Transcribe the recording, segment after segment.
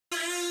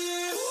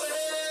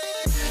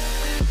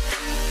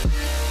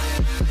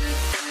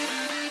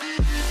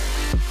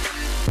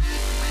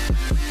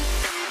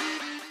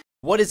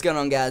What is going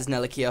on, guys?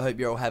 Nellic here. I hope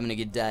you're all having a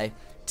good day.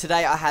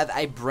 Today I have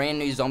a brand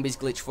new zombies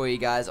glitch for you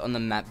guys on the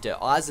map Der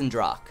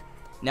Eisendrache.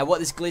 Now what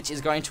this glitch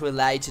is going to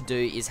allow you to do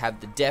is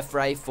have the death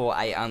ray for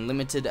a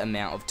unlimited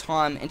amount of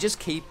time and just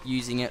keep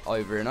using it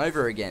over and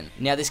over again.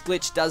 Now this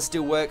glitch does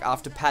still work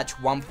after patch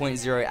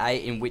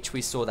 1.08, in which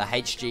we saw the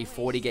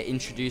HG40 get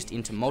introduced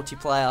into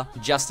multiplayer,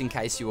 just in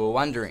case you were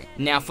wondering.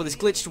 Now for this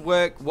glitch to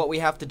work, what we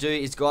have to do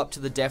is go up to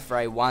the death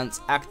ray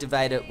once,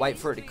 activate it, wait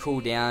for it to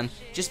cool down,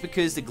 just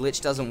because the glitch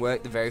doesn't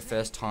work the very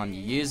first time you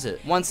use it.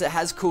 Once it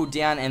has cooled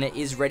down and it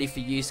is ready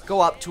for use,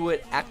 go up to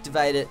it,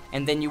 activate it,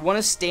 and then you want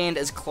to stand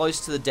as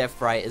close to the death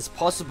ray as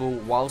possible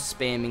while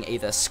spamming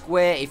either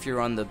square if you're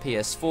on the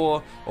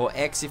PS4 or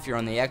X if you're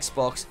on the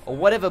Xbox, or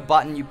whatever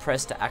button you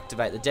press to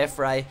activate the death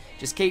ray.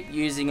 Just keep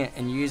using it,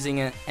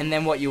 and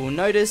then what you will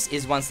notice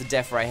is once the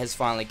death ray has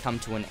finally come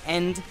to an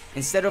end,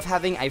 instead of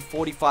having a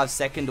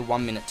 45-second to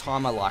 1-minute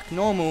timer like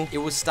normal, it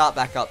will start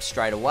back up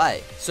straight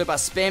away. So by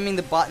spamming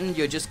the button,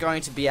 you're just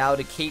going to be able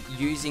to keep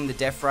using the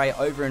death ray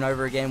over and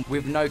over again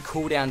with no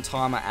cooldown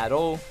timer at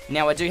all.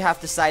 Now I do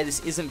have to say this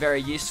isn't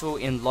very useful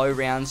in low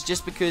rounds,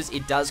 just because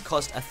it does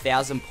cost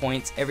 1,000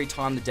 points every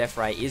time the death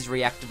ray is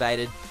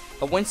reactivated.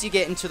 But once you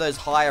get into those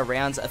higher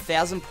rounds,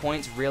 1,000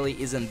 points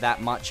really isn't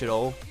that much at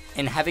all.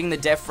 And having the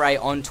death ray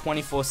on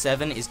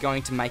 24/7 is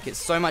going to make it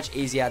so much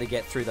easier to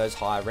get through those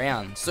high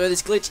rounds. So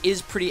this glitch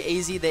is pretty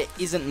easy, there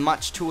isn't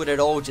much to it at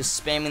all,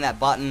 just spamming that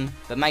button,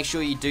 but make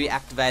sure you do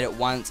activate it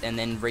once and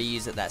then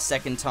reuse it that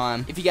second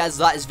time. If you guys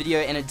liked this video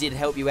and it did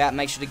help you out,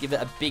 make sure to give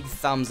it a big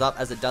thumbs up,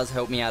 as it does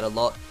help me out a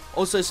lot.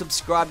 Also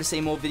subscribe to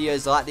see more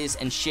videos like this,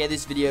 and share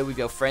this video with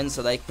your friends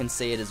so they can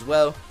see it as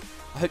well.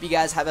 I hope you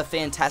guys have a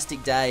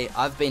fantastic day.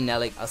 I've been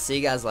Nellic, I'll see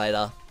you guys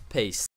later. Peace.